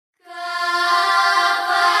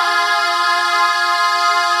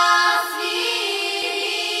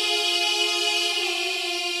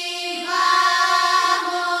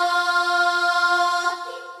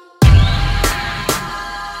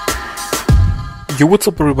Yo, what's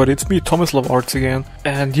up everybody, it's me, Tomislavartz again,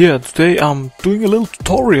 and yeah, today I'm doing a little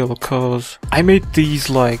tutorial, cause I made these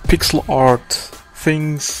like pixel art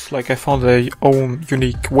things, like I found a own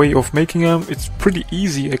unique way of making them. It's pretty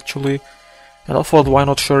easy actually, and I thought why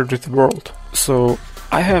not share it with the world. So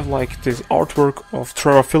I have like this artwork of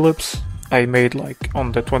Trevor Phillips I made like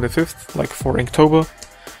on the 25th, like for Inktober,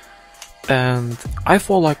 and I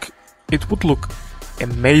thought like it would look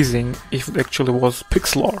amazing if it actually was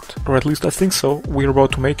pixel art, or at least I think so. We're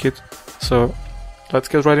about to make it, so let's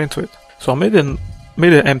get right into it. So I made an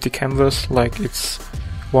empty canvas, like it's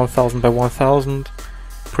 1000 by 1000,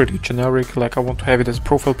 pretty generic, like I want to have it as a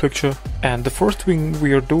profile picture. And the first thing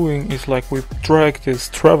we are doing is like we drag this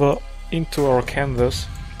Trevor into our canvas.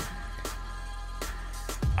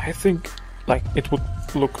 I think like it would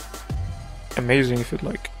look amazing if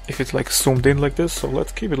it's like zoomed in like this, so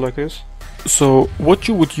let's keep it like this. So what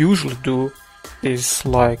you would usually do is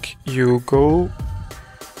like you go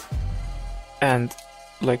and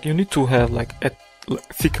like you need to have like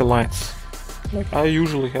thicker lines. Like I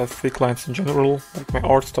usually have thick lines in general, like my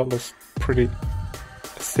art style is pretty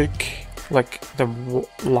thick, like the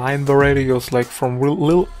line variety goes like from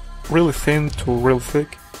really thin to real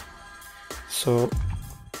thick, so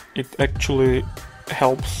it actually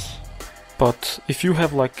helps. But if you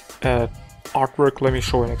have like a artwork, let me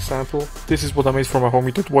show an example. This is what I made for my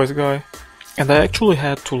homie that voice guy, and I actually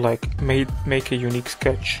had to like make a unique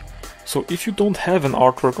sketch. So if you don't have an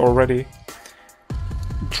artwork already,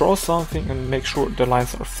 draw something and make sure the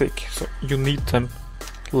lines are thick, so you need them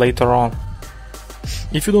later on.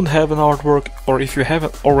 If you don't have an artwork, or if you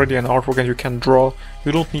have already an artwork and you can draw,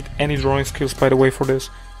 you don't need any drawing skills by the way for this,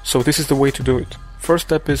 so this is the way to do it. First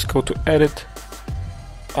step is go to edit,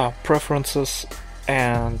 preferences,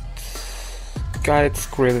 and guides,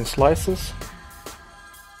 grid and slices.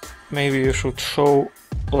 Maybe you should show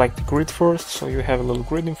like the grid first, so you have a little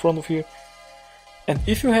grid in front of you. And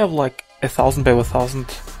if you have like 1000 by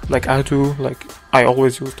 1000, like I do, like I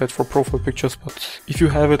always use that for profile pictures, but if you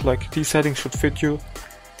have it, like these settings should fit you.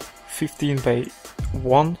 15 by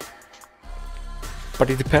 1, but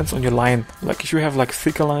it depends on your line. Like if you have like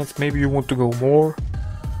thicker lines, maybe you want to go more,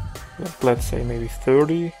 like let's say maybe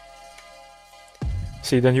 30.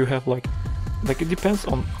 See, then you have like it depends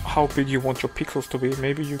on how big you want your pixels to be.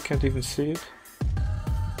 Maybe you can't even see it.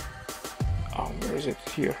 Oh, where is it?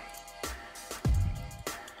 Here.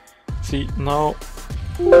 See, now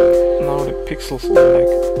the pixels are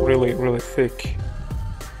like really thick.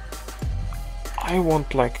 I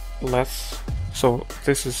want like less, so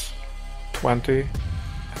this is 20.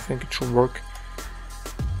 I think it should work,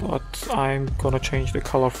 but I'm gonna change the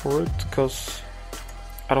color for it because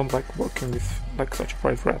I don't like working with like such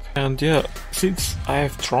bright red. And yeah, since I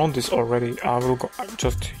have drawn this already, I will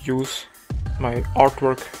just use my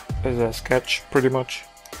artwork as a sketch pretty much.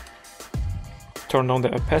 Turn down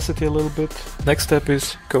the opacity a little bit. Next step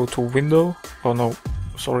is go to window,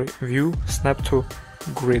 view, snap to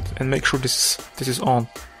grid, and make sure this is on.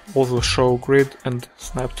 Also show grid and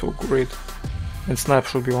snap to grid, and snap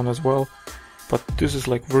should be on as well, but this is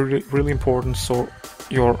like really important, so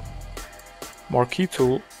your marquee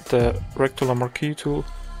tool, the rectangular marquee tool,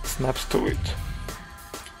 snaps to it.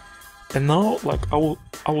 And now like I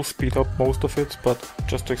will speed up most of it, but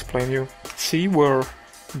just to explain you, see where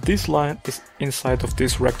this line is inside of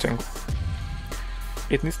this rectangle.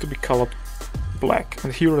 It needs to be colored black,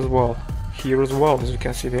 and here as well, as you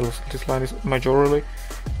can see, this line is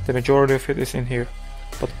the majority of it is in here,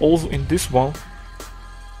 but also in this one.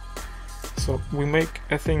 So we make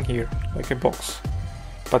a thing here, like a box.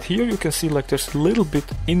 But here you can see like there's a little bit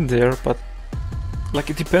in there, but like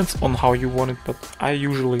it depends on how you want it, but I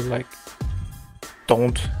usually like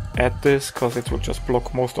don't add this because it will just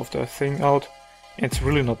block most of the thing out. It's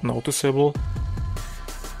really not noticeable.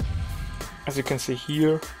 As you can see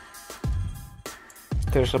here,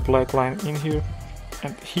 there's a black line in here,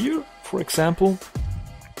 and here, for example,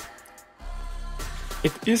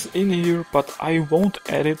 it is in here, but I won't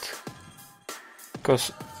add it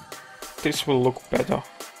because this will look better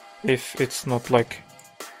if it's not like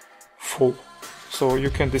full. So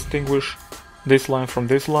you can distinguish this line from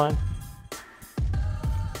this line.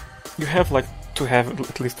 You have like to have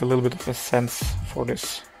at least a little bit of a sense for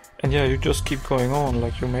this. And yeah, you just keep going on,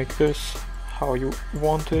 like you make this how you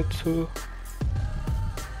want it to.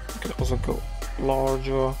 You can also go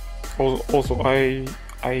larger. Also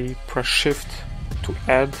I press shift to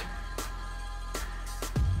add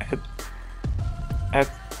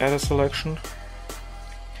a selection.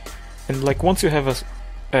 And like once you have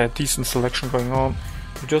a decent selection going on,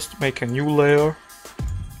 you just make a new layer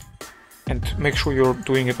and make sure you're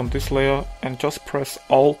doing it on this layer, and just press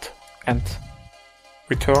Alt and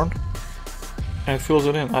return, and it fills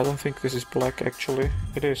it in. I don't think this is black actually,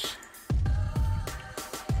 it is.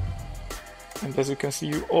 And as you can see,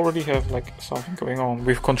 you already have like something going on.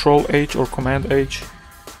 With Control H or Command H,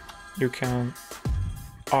 you can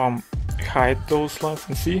hide those lines,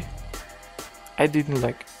 and see, I didn't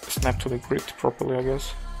like snap to the grid properly, I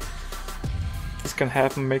guess. This can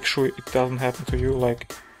happen, make sure it doesn't happen to you,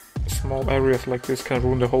 like small areas like this can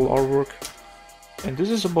ruin the whole artwork. And this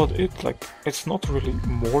is about it, like it's not really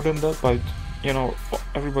more than that, but you know,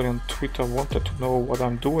 everybody on Twitter wanted to know what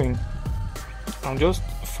I'm doing. I'm just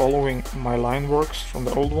following my line works from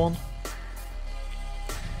the old one,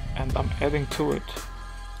 and I'm adding to it.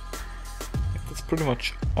 That's pretty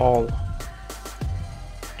much all.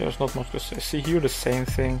 There's not much to say. See here the same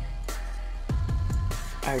thing.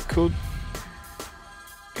 I could,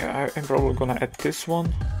 yeah, I'm probably gonna add this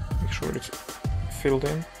one, make sure it's filled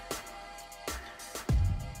in.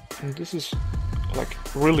 And this is like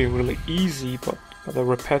really easy, but a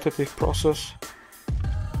repetitive process.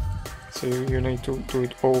 So you need to do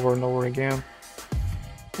it over and over again.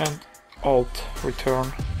 And Alt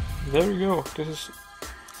return. There you go. This is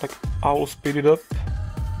like, I will speed it up.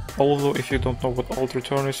 Although if you don't know what Alt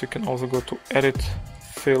return is, you can also go to Edit,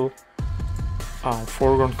 Fill,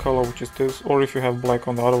 foreground color, which is this, or if you have black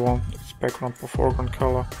on the other one, it's background for foreground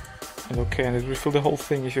color, and okay, and it will fill the whole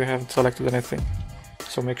thing if you haven't selected anything.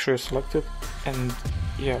 So make sure you select it, and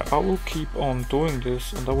yeah, I will keep on doing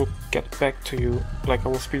this, and I will get back to you, like I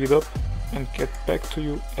will speed it up and get back to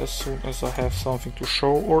you as soon as I have something to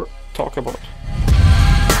show or talk about.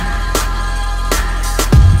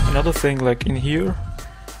 Another thing, like in here,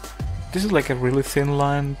 this is like a really thin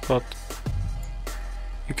line, but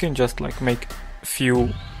you can just like make a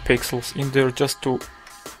few pixels in there just to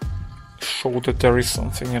show that there is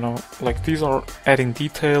something, you know, like these are adding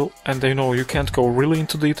detail, and you know you can't go really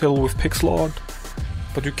into detail with pixel art,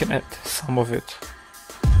 but you can add some of it.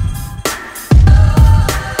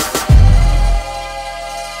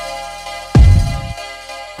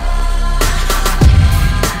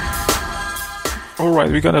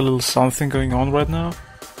 Alright, we got a little something going on right now.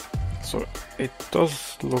 So it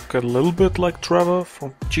does look a little bit like Trevor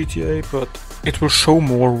from GTA, but it will show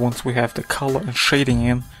more once we have the color and shading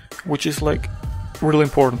in, which is like really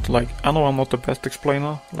important. Like, I know I'm not the best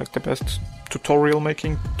explainer, like the best tutorial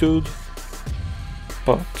making dude,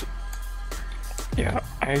 but yeah,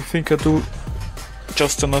 I think I do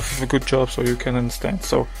just enough of a good job so you can understand.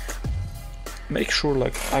 So make sure,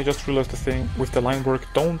 like, I just realized the thing with the line work,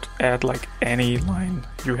 don't add like any line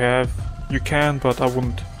you have. You can, but I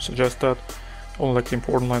wouldn't suggest that. Only like the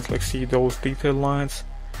important lines, like see those detail lines.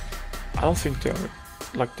 I don't think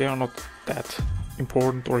they are not that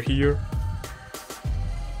important, or here.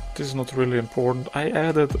 This is not really important. I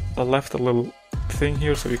left a little thing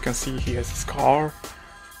here so you can see he has his car,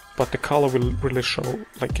 but the color will really show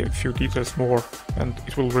like a few details more, and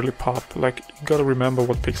it will really pop. Like, you gotta remember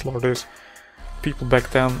what pixel art is. People back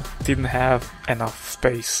then didn't have enough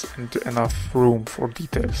space and enough room for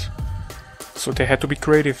details, so they had to be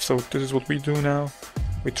creative. So this is what we do now.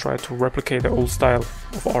 We try to replicate the old style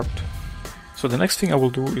of art. So the next thing I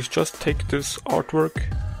will do is just take this artwork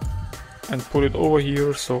and put it over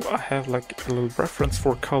here, so I have like a little reference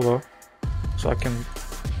for color, so I can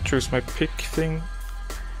choose my pick thing,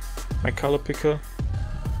 my color picker,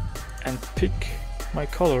 and pick my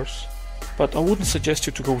colors. But I wouldn't suggest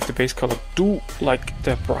you to go with the base color. Do like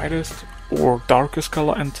the brightest or darkest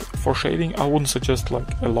color, and for shading I wouldn't suggest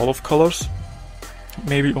like a lot of colors.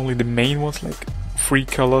 Maybe only the main ones, like 3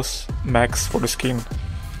 colors max for the skin.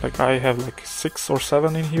 Like I have like 6 or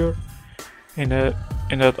 7 in here in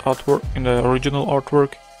that artwork, in the original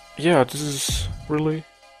artwork. Yeah, this is really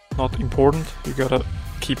not important. You gotta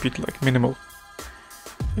keep it like minimal.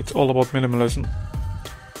 It's all about minimalism.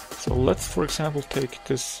 So let's, for example, take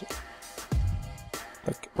this,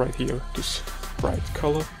 like right here, this bright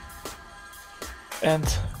color,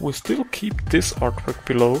 and we still keep this artwork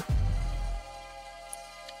below,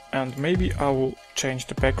 and maybe I will change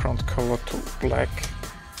the background color to black,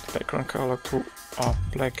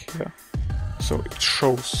 black here, so it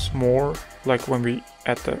shows more. Like when we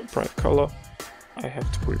add the bright color, I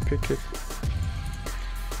have to repick it.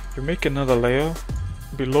 You make another layer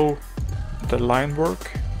below the line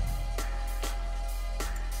work,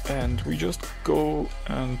 and we just go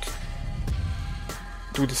and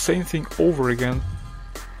do the same thing over again,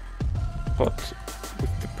 but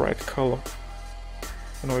with the bright color.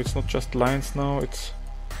 You know, it's not just lines now, it's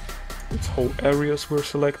whole areas we're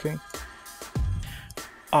selecting.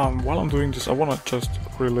 While I'm doing this, I wanna just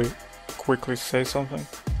really quickly say something.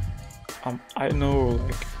 I know,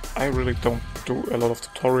 like, I really don't do a lot of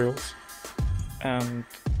tutorials, and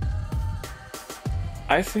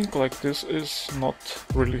I think like this is not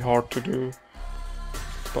really hard to do,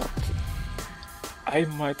 but I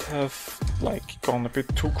might have like gone a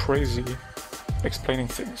bit too crazy explaining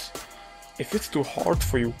things. If it's too hard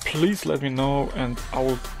for you, please let me know, and I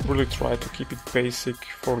will really try to keep it basic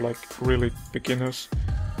for like really beginners.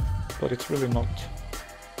 But it's really not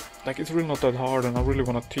that hard, and I really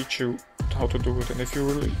want to teach you how to do it. And if you're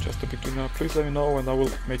really just a beginner, please let me know and I will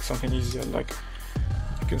make something easier. Like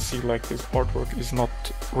you can see, like this artwork is not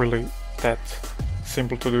really that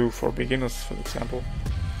simple to do for beginners, for example.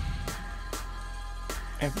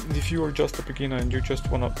 And if you are just a beginner and you just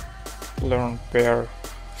want to learn bare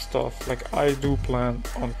stuff, like I do plan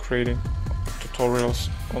on creating tutorials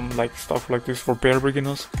on like stuff like this for bare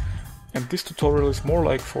beginners, and this tutorial is more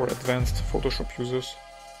like for advanced Photoshop users.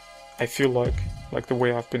 I feel like the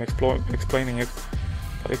way I've been explaining it,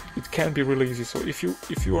 but it can be really easy. So if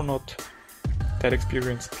you are not that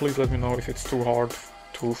experienced, please let me know if it's too hard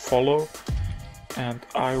to follow, and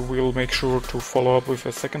I will make sure to follow up with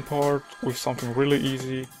a second part with something really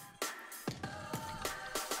easy.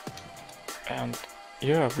 And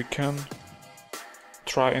yeah, we can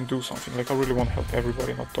try and do something. Like I really want to help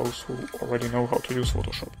everybody, not those who already know how to use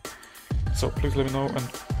Photoshop. So please let me know,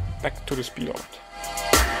 and back to the speed art.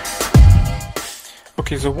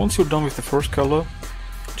 Okay, so once you're done with the first color,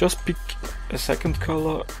 just pick a second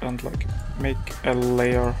color and like make a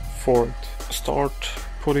layer for it. Start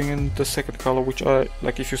putting in the second color, which I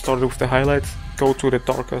like. If you started with the highlights, go to the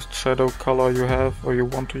darkest shadow color you have or you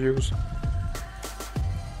want to use,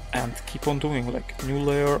 and keep on doing like new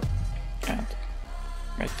layer and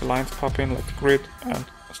make the lines pop in like the grid, and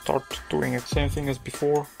start doing it same thing as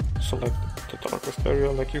before. Select the darkest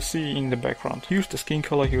area like you see in the background. Use the skin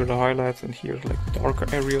color, here the highlights, and here like darker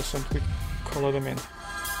areas, and we color them in.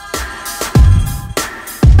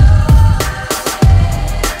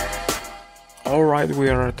 Alright, we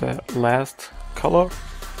are at the last color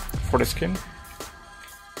for the skin.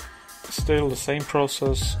 Still the same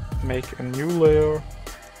process, make a new layer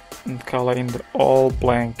and color in the all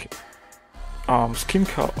blank skin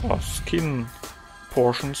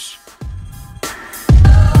portions.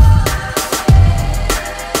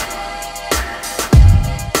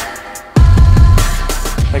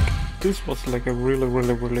 Like this was like a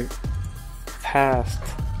really fast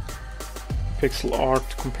pixel art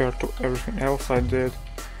compared to everything else I did,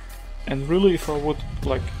 and really if I would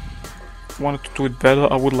like wanted to do it better,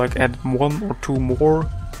 I would like add 1 or 2 more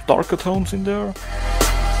darker tones in there.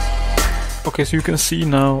 Okay, so you can see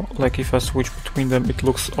now, like if I switch between them, it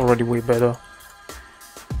looks already way better.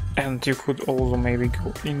 And you could also maybe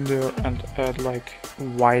go in there and add like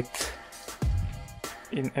white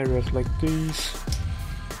in areas like these,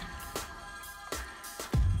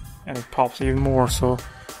 and it pops even more. So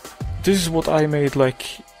this is what I made. Like,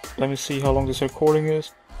 let me see how long this recording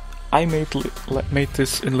is. I made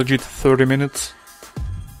this in legit 30 minutes.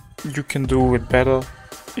 You can do it better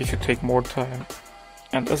if you take more time.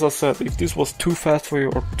 And as I said, if this was too fast for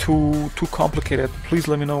you or too complicated, please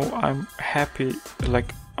let me know. I'm happy,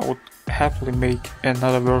 like I would happily make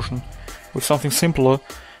another version with something simpler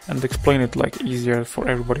and explain it like easier for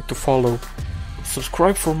everybody to follow.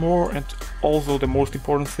 Subscribe for more, and also the most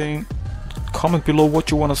important thing, comment below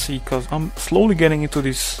what you want to see, because I'm slowly getting into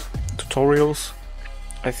these tutorials.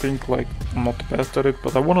 I think like I'm not the best at it,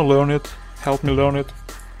 but I want to learn it. Help me learn it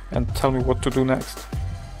and tell me what to do next.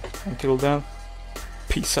 Until then,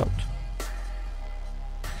 peace out.